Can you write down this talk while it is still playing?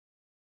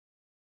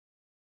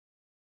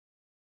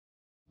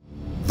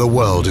The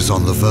world is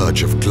on the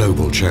verge of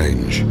global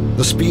change.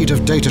 The speed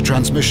of data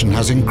transmission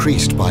has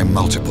increased by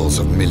multiples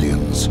of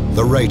millions.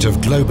 The rate of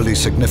globally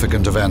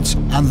significant events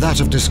and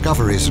that of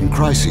discoveries and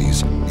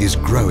crises is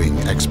growing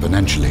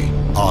exponentially.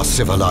 Our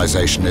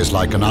civilization is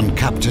like an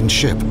uncaptained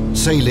ship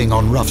sailing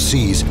on rough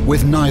seas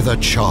with neither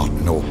chart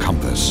nor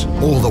compass,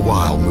 all the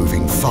while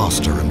moving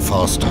faster and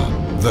faster.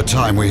 The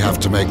time we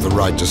have to make the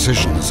right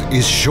decisions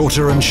is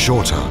shorter and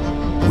shorter.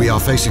 We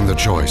are facing the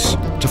choice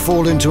to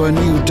fall into a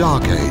new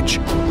dark age,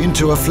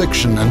 into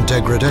affliction and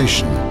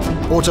degradation,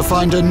 or to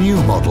find a new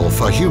model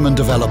for human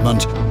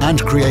development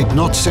and create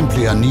not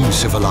simply a new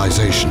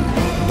civilization,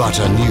 but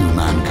a new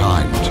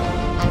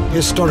mankind.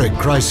 Historic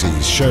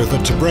crises show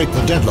that to break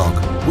the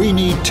deadlock, we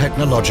need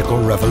technological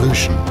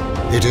revolution.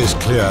 It is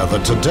clear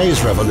that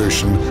today's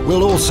revolution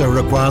will also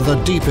require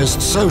the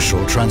deepest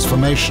social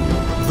transformation.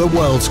 The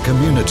world's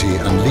community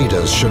and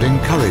leaders should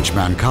encourage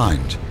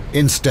mankind,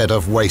 instead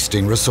of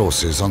wasting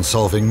resources on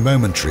solving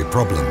momentary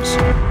problems,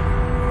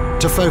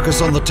 to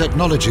focus on the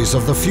technologies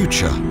of the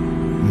future: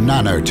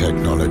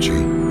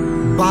 nanotechnology,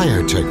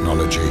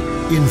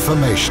 biotechnology,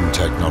 information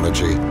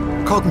technology,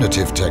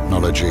 cognitive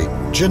technology,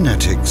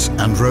 genetics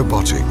and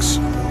robotics.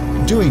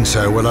 Doing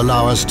so will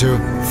allow us to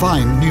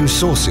find new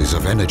sources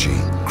of energy,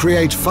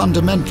 create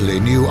fundamentally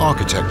new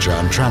architecture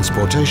and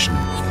transportation,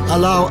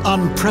 allow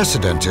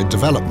unprecedented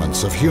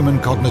developments of human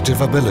cognitive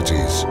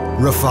abilities,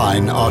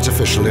 refine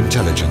artificial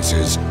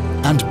intelligences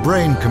and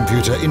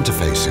brain-computer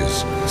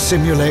interfaces,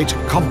 simulate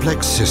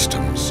complex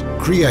systems,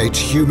 create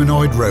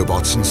humanoid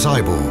robots and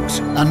cyborgs,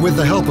 and with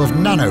the help of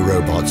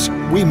nanorobots,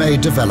 we may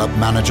develop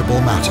manageable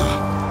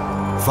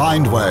matter.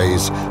 Find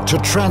ways to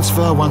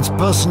transfer one's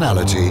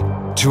personality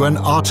to an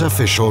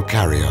artificial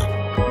carrier.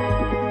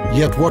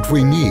 Yet what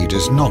we need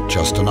is not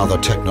just another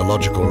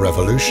technological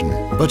revolution,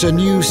 but a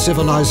new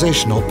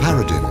civilizational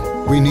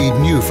paradigm. We need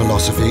new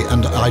philosophy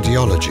and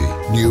ideology,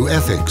 new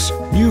ethics,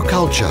 new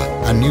culture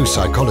and new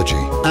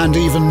psychology, and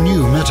even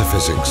new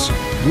metaphysics.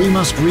 We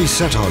must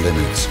reset our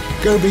limits,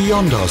 go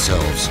beyond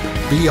ourselves,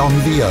 beyond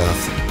the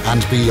Earth,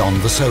 and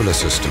beyond the solar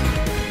system.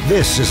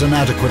 This is an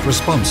adequate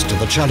response to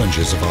the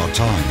challenges of our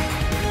time.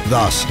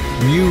 Thus,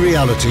 new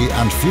reality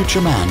and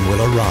future man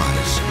will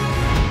arise.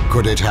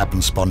 Could it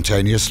happen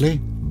spontaneously,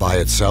 by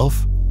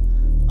itself?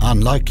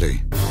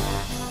 Unlikely.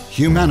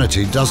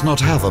 Humanity does not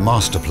have a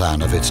master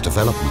plan of its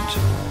development.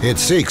 It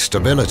seeks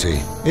stability.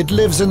 It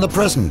lives in the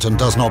present and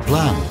does not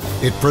plan.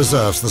 It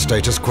preserves the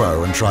status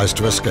quo and tries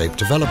to escape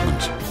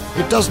development.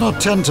 It does not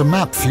tend to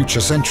map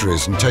future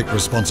centuries and take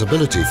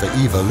responsibility for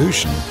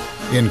evolution.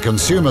 In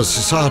consumer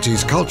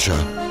society's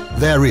culture,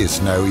 there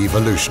is no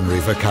evolutionary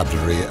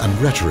vocabulary and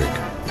rhetoric.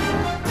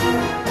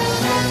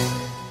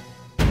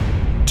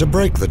 To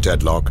break the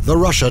deadlock, the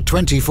Russia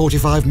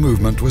 2045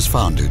 movement was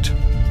founded.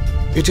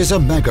 It is a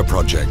mega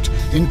project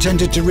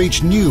intended to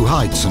reach new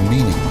heights and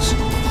meanings.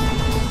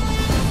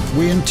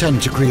 We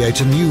intend to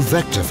create a new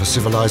vector for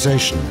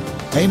civilization,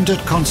 aimed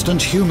at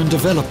constant human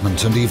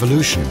development and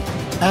evolution.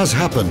 As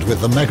happened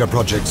with the mega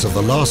projects of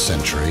the last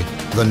century,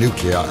 the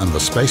nuclear and the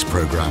space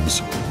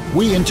programs,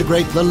 we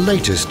integrate the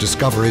latest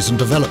discoveries and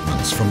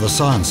developments from the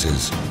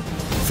sciences: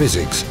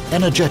 physics,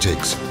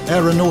 energetics,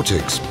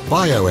 aeronautics,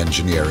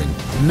 bioengineering,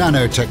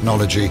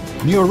 nanotechnology,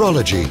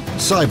 neurology,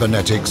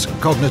 cybernetics,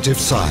 cognitive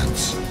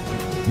science.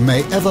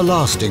 May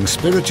everlasting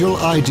spiritual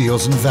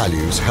ideals and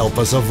values help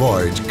us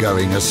avoid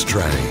going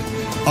astray.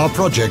 Our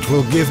project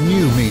will give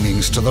new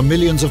meanings to the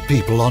millions of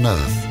people on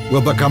Earth,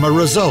 will become a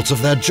result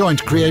of their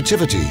joint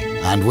creativity,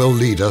 and will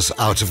lead us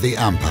out of the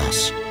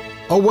impasse.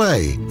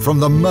 Away from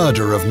the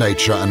murder of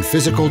nature and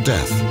physical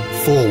death,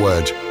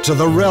 forward to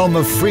the realm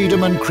of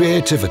freedom and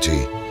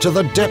creativity, to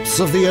the depths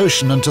of the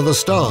ocean and to the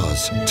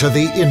stars, to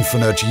the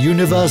infinite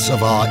universe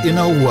of our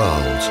inner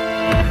world.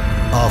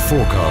 Our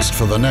forecast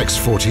for the next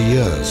 40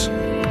 years.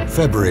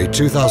 February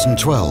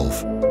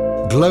 2012.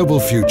 Global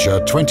Future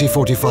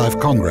 2045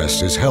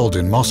 Congress is held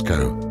in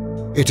Moscow.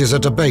 It is a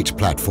debate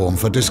platform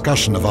for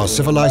discussion of our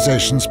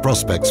civilization's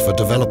prospects for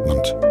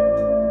development.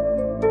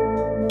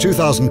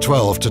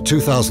 2012 to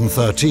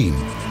 2013,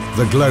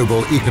 the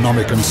global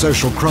economic and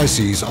social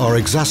crises are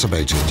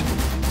exacerbated.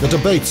 The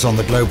debates on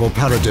the global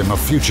paradigm of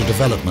future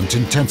development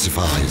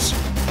intensifies.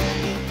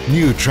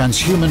 New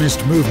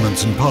transhumanist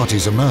movements and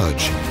parties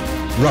emerge.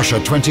 Russia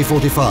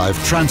 2045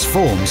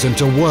 transforms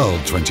into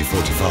World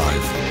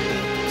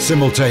 2045.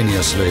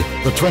 Simultaneously,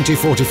 the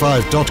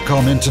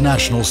 2045.com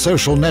international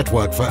social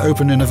network for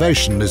open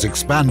innovation is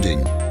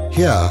expanding.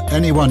 Here,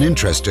 anyone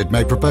interested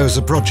may propose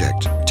a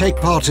project, take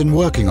part in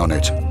working on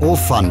it, or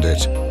fund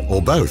it,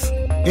 or both.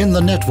 In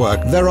the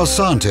network, there are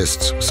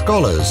scientists,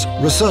 scholars,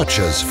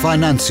 researchers,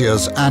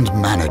 financiers, and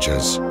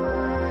managers.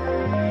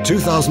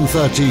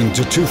 2013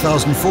 to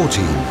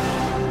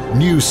 2014.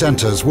 New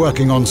centers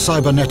working on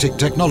cybernetic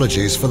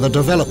technologies for the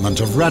development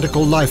of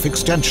radical life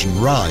extension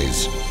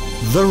rise.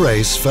 The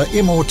race for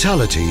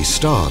immortality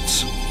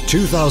starts.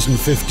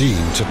 2015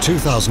 to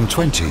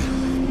 2020.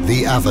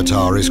 The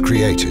avatar is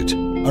created.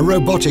 A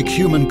robotic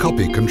human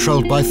copy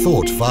controlled by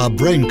thought via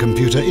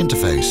brain-computer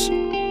interface.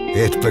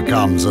 It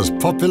becomes as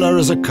popular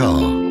as a car.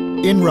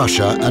 In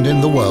Russia and in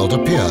the world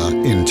appear,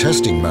 in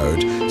testing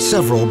mode,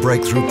 several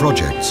breakthrough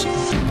projects.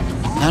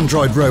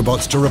 Android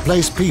robots to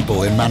replace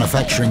people in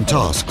manufacturing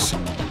tasks.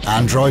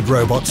 Android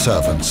robot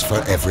servants for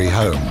every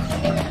home.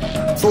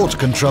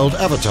 Thought-controlled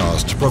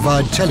avatars to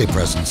provide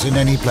telepresence in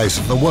any place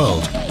of the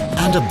world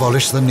and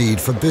abolish the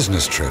need for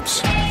business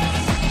trips.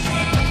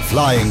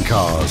 Flying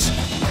cars.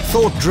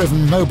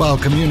 Thought-driven mobile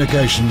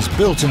communications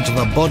built into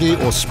the body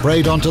or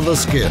sprayed onto the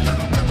skin.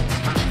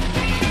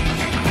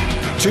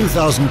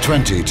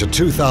 2020 to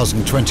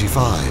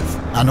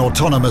 2025. An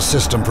autonomous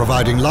system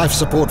providing life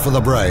support for the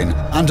brain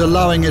and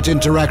allowing it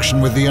interaction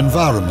with the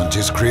environment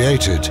is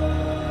created.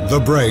 The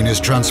brain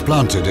is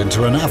transplanted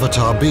into an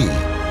Avatar B.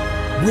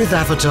 With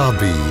Avatar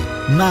B,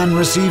 man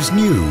receives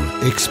new,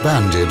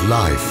 expanded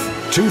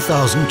life.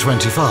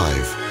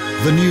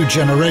 2025. The new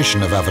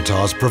generation of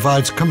avatars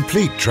provides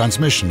complete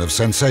transmission of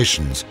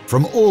sensations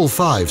from all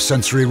 5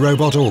 sensory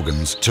robot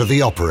organs to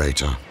the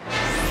operator.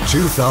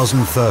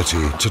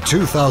 2030 to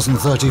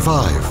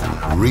 2035.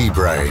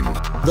 Rebrain.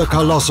 The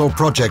colossal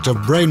project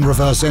of brain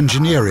reverse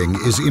engineering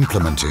is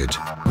implemented.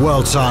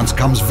 World science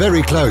comes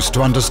very close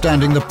to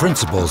understanding the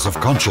principles of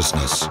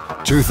consciousness.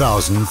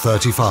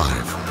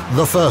 2035.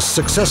 The first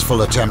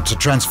successful attempt to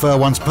transfer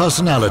one's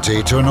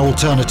personality to an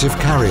alternative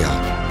carrier.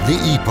 The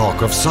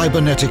epoch of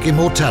cybernetic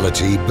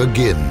immortality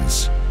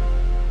begins.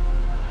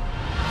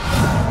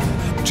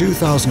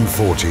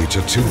 2040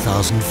 to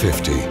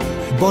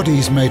 2050.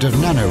 Bodies made of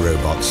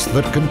nanorobots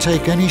that can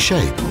take any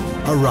shape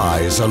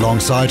arise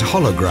alongside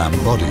hologram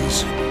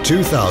bodies.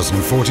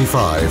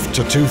 2045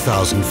 to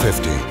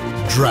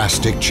 2050.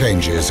 Drastic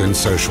changes in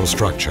social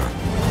structure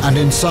and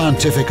in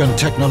scientific and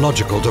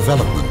technological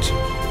development.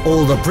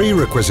 All the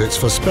prerequisites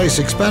for space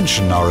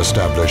expansion are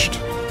established.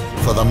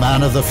 For the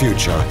man of the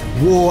future,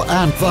 war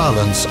and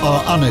violence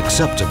are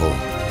unacceptable.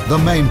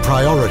 The main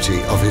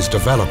priority of his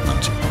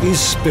development is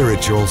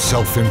spiritual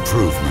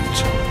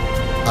self-improvement.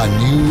 A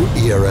new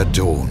era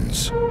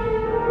dawns.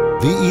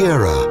 The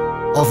era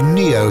of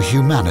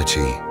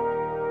Neohumanity.